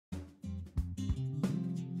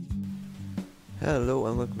Hello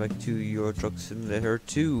and welcome back to your Truck Simulator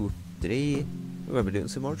 2. Today we're going to be doing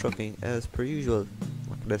some more trucking as per usual.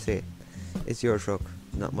 What can I say? It's your truck,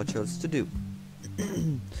 not much else to do.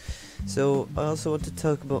 So I also want to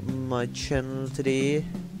talk about my channel today.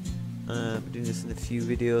 I'm doing this in a few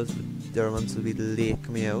videos, but their ones will be late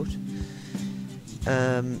coming out.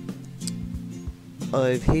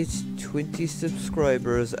 I've hit 20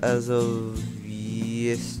 subscribers as of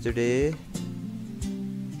yesterday.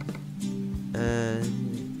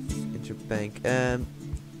 And interbank.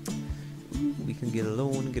 We can get a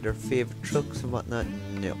loan, get our favorite trucks and whatnot.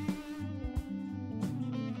 No.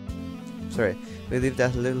 Sorry, we leave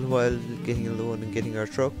that a little while, getting a loan and getting our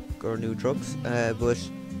truck, or new trucks. But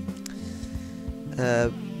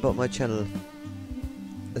about my channel,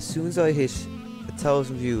 as soon as I hit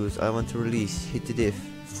 1,000 views, I want to release Hit the Diff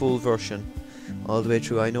full version all the way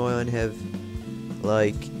through. I know I only have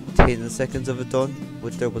like 10 seconds of it done,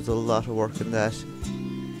 but there was a lot of work in that,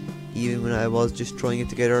 even when I was just throwing it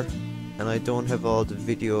together, and I don't have all the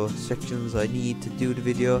video sections I need to do the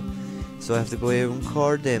video, so I have to go ahead and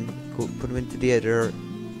record them, put them into the editor,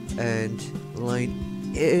 and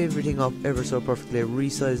line everything up ever so perfectly,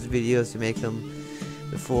 resize the videos to make them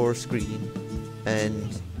the 4 screen,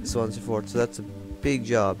 and so on and so forth. So that's a big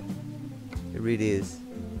job, it really is.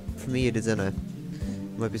 For me it is, and there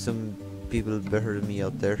might be some people better than me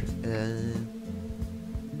out there, and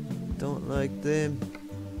don't like them.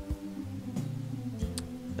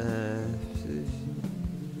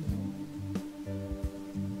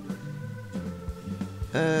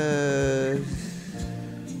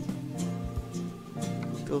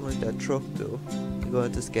 Don't like that truck though. You go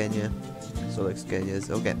into Scania, so like Scanias.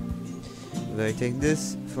 Okay, we're going to take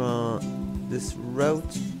this from this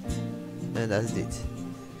route, and that's it.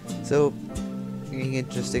 So, if anything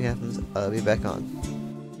interesting happens, I'll be back on.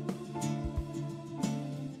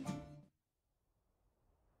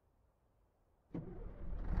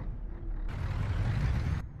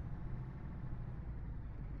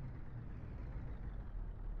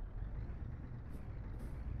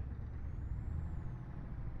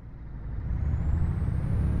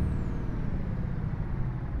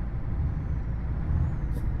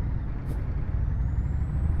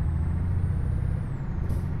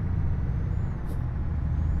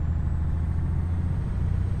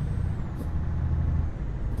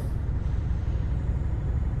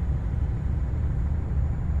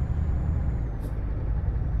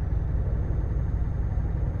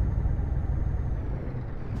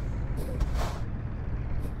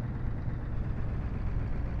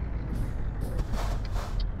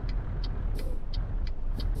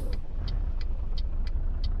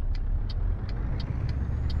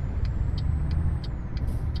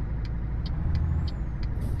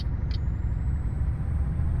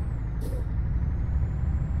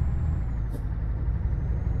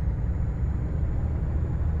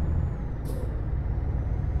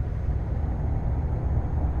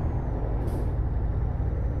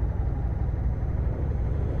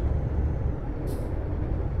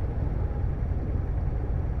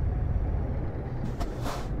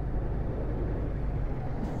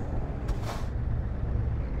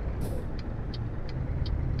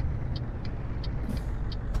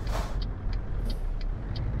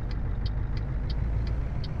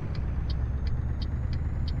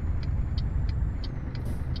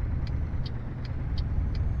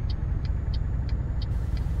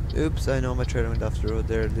 Oops, I know my trailer went off the road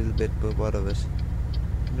there a little bit, but what of it?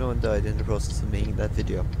 No one died in the process of making that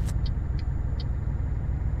video.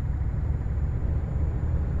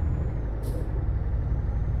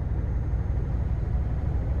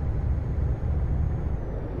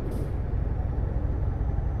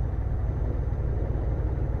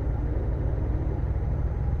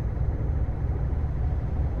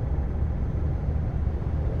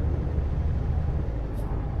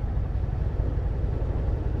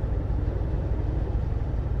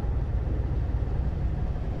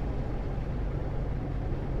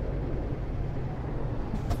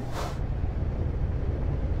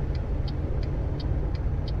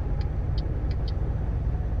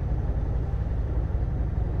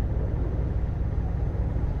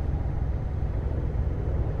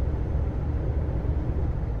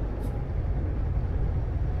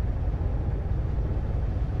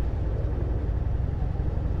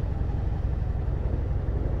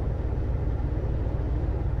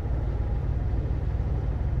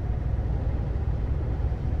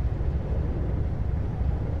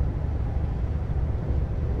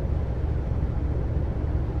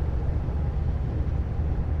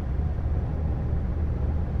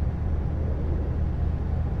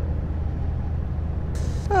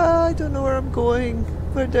 I don't know where I'm going.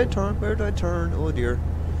 Where did I turn? Where did I turn? Oh dear.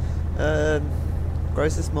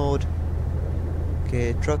 Crisis mode.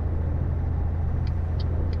 Okay, truck.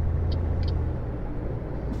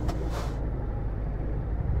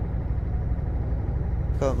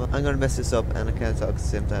 Come on. I'm gonna mess this up and I can't talk at the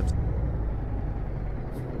same time.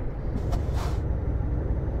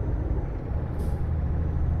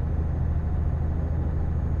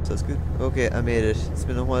 So it's good. Okay, I made it. It's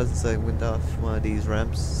been a while since I went off one of these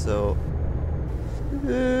ramps, so...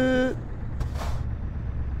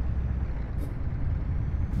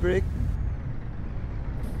 Break.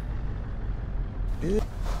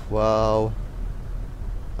 Wow.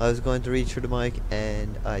 I was going to reach for the mic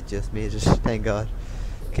and I just made it, thank God.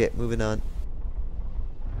 Okay, moving on.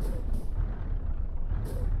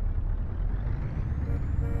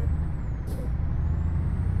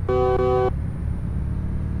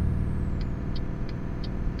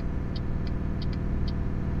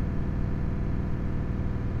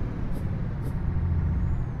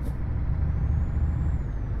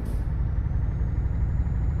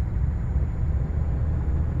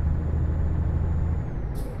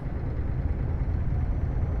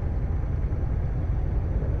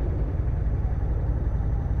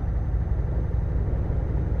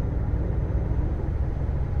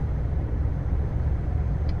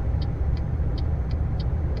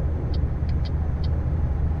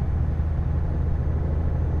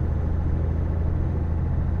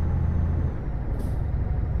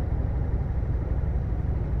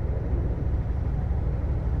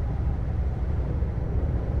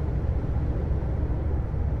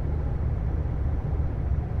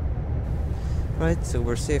 Right, so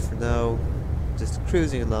we're safe for now. Just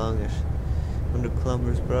cruising along at 100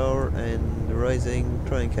 kilometers per hour and rising.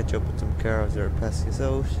 Try and catch up with some cars that are passing us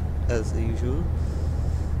out, as usual.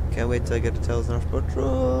 Can't wait till I get a 1,000 horsepower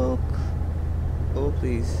truck. Oh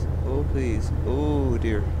please, oh please, oh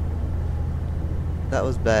dear. That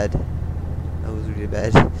was bad. That was really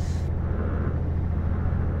bad.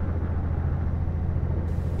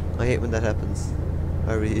 I hate when that happens.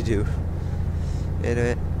 I really do.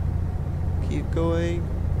 Anyway. Keep going.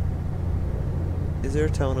 Is there a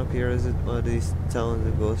town up here? Is it one of these towns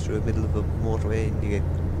that goes through the middle of a motorway and you get,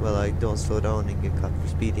 well, I don't slow down and get caught for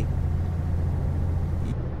speeding?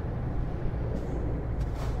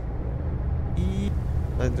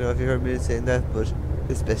 I don't know if you heard me saying that, but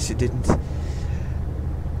this best you didn't.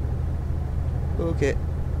 Okay.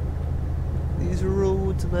 These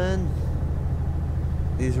roads, man.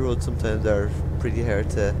 These roads sometimes are pretty hard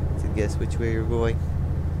to guess which way you're going,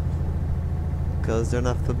 because they're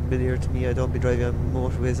not familiar to me. I don't be driving on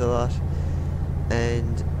motorways a lot,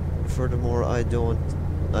 and furthermore I've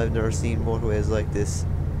never seen motorways like this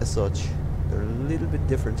as such. They're a little bit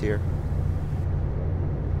different here.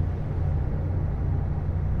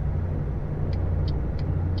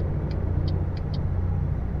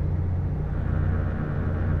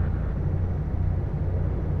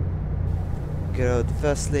 Get out the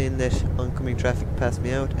fast lane, let oncoming traffic pass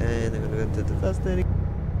me out, and I'm gonna go into the fast lane.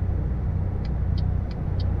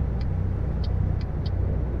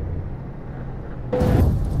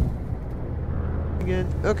 Again.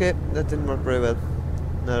 Okay, that didn't work very well.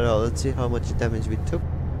 Not at all. Let's see how much damage we took.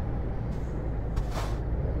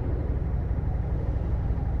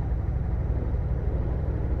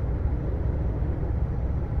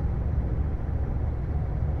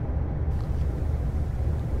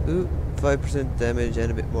 Ooh, 5% damage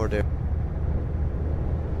and a bit more there.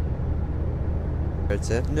 That's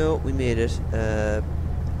it. No, we made it.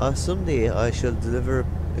 Someday I shall deliver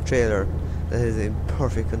a trailer that is in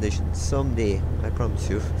perfect condition. Someday, I promise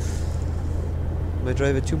you. I might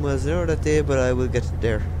drive it 2 miles an hour that day, but I will get it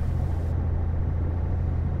there.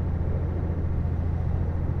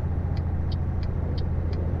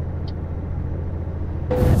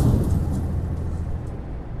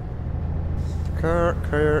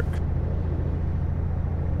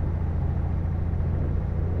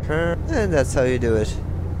 And that's how you do it.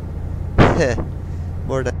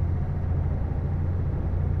 More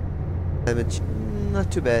damage.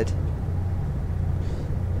 Not too bad.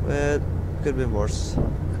 Well, could have been worse.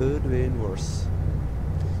 Could have been worse.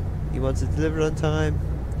 He wants it delivered on time.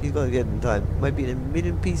 He's going to get it on time. Might be in a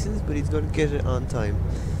million pieces, but he's going to get it on time.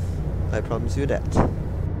 I promise you that.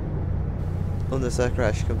 Unless I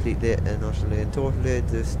crash completely and utterly and totally,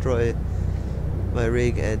 destroy my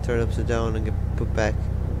rig and turn upside down and get put back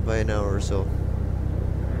by an hour or so.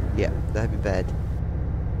 Yeah, that'd be bad.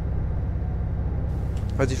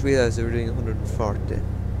 I just realised they were doing 140.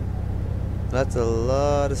 That's a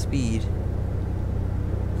lot of speed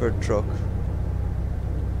for a truck.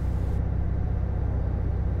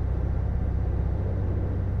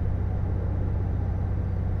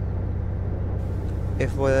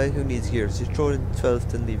 FYI, who needs gears? Just throw it in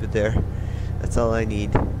 12th and leave it there. That's all I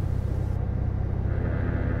need.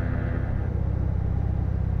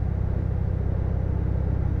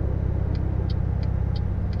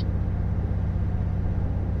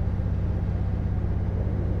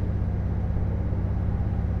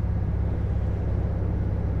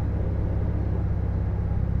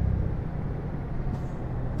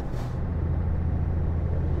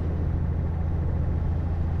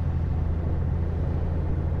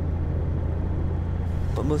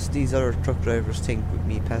 What must these other truck drivers think with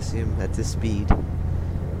me passing him at this speed?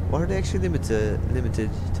 What are they actually limited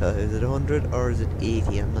to? Is it 100 or is it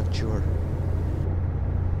 80? I'm not sure.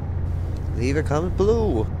 Leave a comment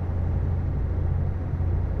below.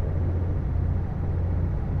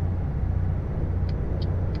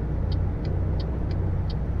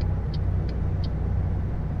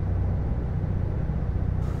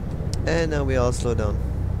 And now we all slow down.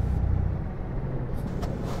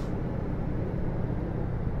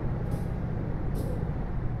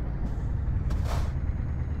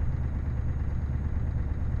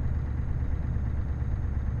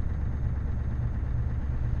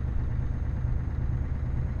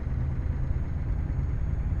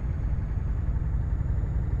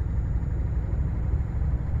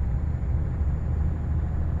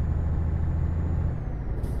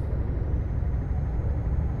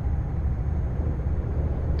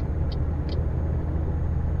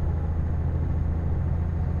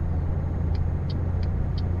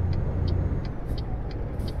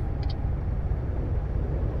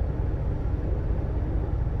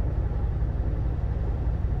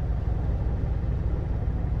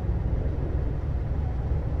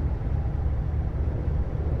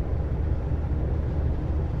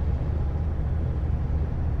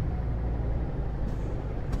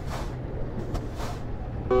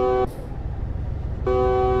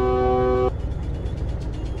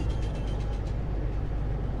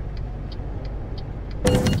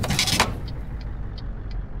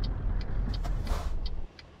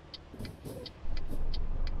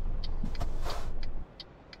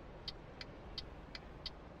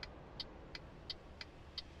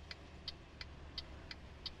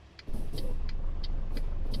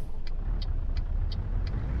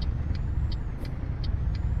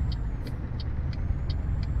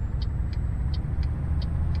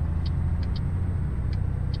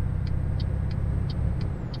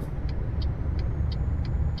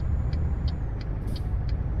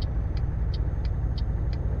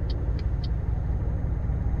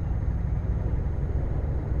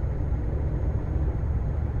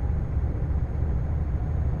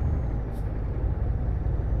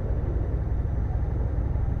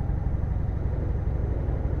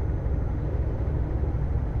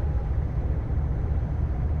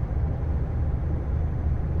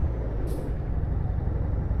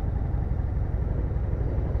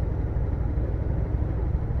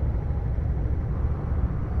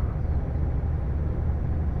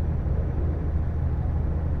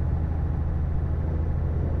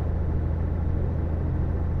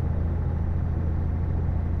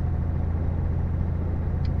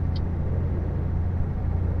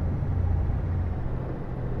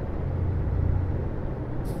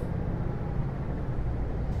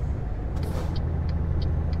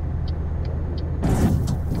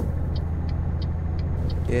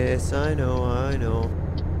 Yes, I know, I know.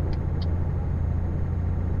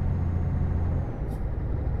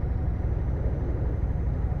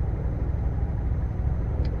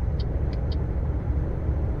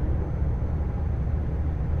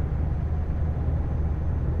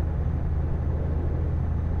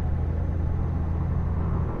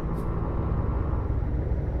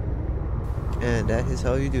 And that is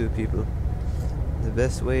how you do it, people. The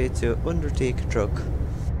best way to undertake a truck.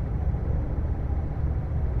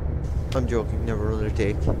 I'm joking, never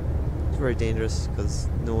undertake. It's very dangerous because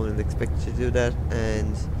no one will expect you to do that,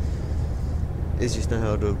 and it's just not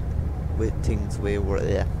how the things way work.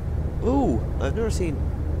 Yeah. Ooh, I've never seen.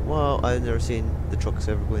 Wow, I've never seen the trucks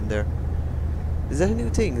ever go in there. Is that a new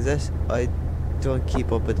thing? Is that I don't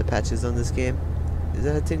keep up with the patches on this game? Is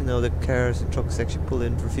that a thing now that cars and trucks actually pull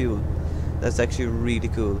in for fuel? That's actually really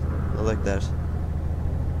cool. I like that.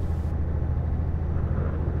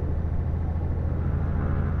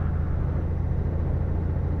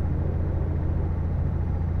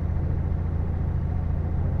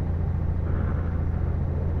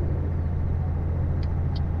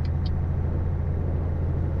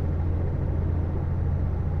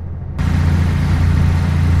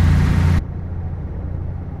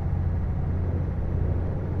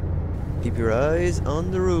 Keep your eyes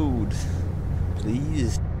on the road,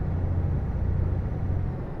 please.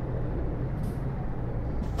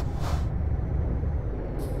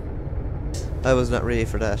 I was not ready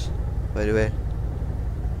for that, by the way.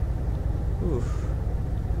 Oof.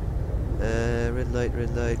 Red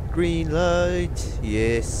light, green light.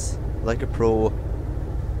 Yes, like a pro.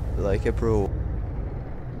 Like a pro.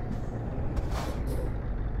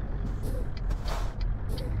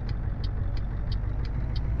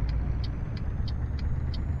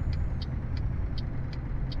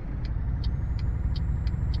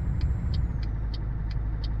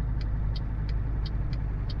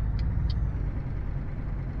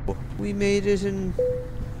 We made it in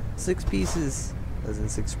 6 pieces, as in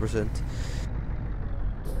 6%.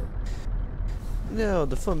 Now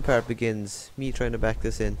the fun part begins, me trying to back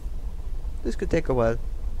this in. This could take a while.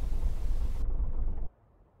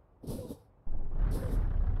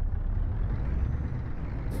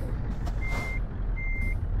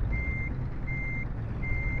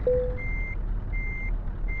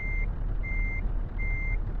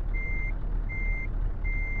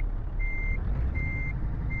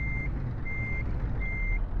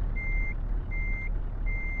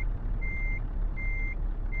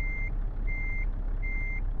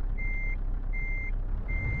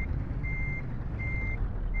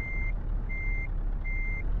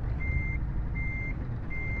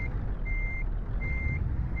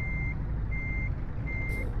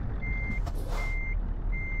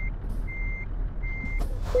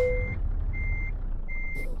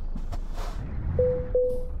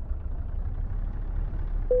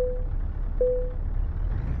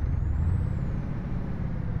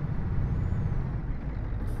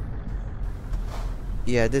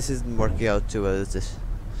 Yeah, this isn't working out too well, is it?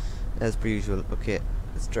 As per usual. Okay,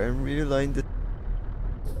 let's try and realign this.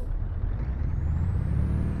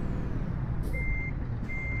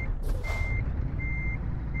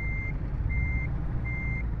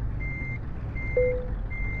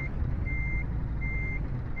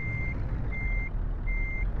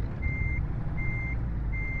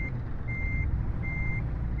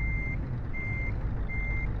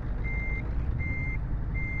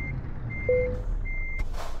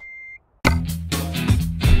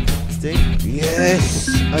 Yes!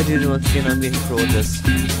 I did it once again, I'm getting pro at this.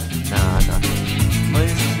 Nah.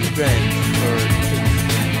 Minus 3 grand for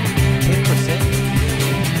 10%?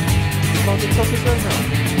 It's about the tough as well now.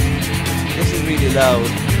 This is really loud.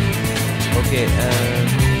 Okay,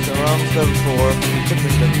 so around level 4. We could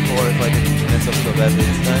push level 4 if I didn't mess up so badly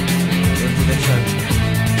this time. Until next time,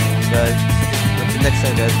 guys. Until next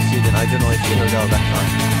time, guys, see you then. I don't know if you heard all that time.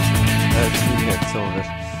 I was really getting some of it.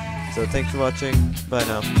 So thanks for watching. Bye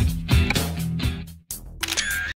now.